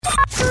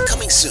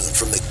soon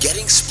from the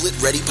Getting Split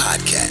Ready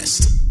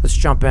podcast. Let's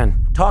jump in.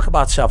 Talk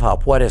about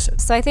self-help. What is it?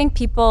 So I think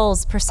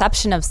people's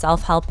perception of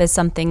self-help is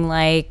something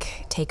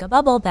like take a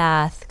bubble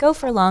bath, go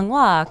for long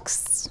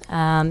walks,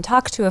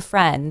 talk to a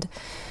friend.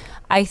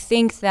 I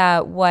think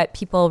that what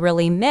people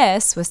really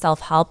miss with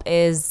self-help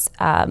is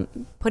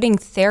putting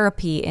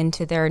therapy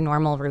into their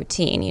normal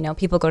routine. You know,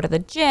 people go to the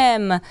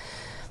gym,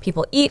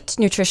 people eat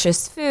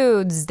nutritious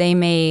foods, they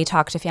may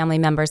talk to family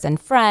members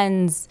and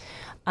friends,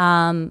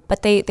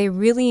 but they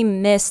really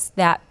miss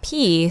that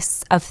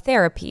piece of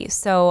therapy.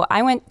 So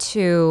I went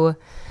to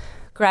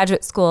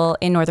graduate school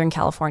in Northern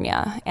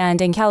California.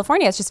 And in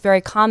California, it's just very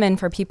common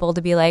for people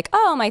to be like,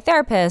 oh, my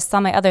therapist saw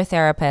my other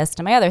therapist,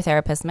 and my other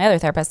therapist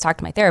talked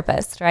to my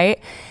therapist, right?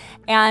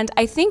 And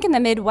I think in the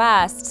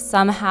Midwest,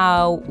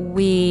 somehow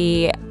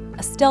we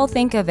still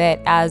think of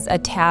it as a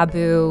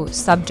taboo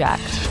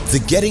subject.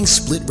 The Getting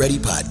Split Ready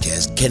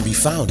podcast can be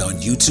found on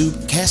YouTube,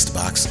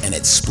 CastBox, and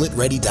at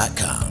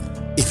splitready.com.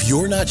 If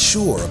you're not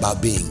sure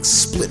about being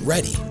split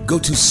ready, go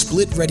to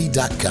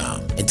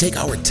splitready.com and take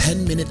our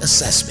 10-minute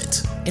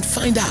assessment and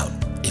find out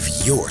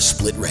if you're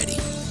split ready.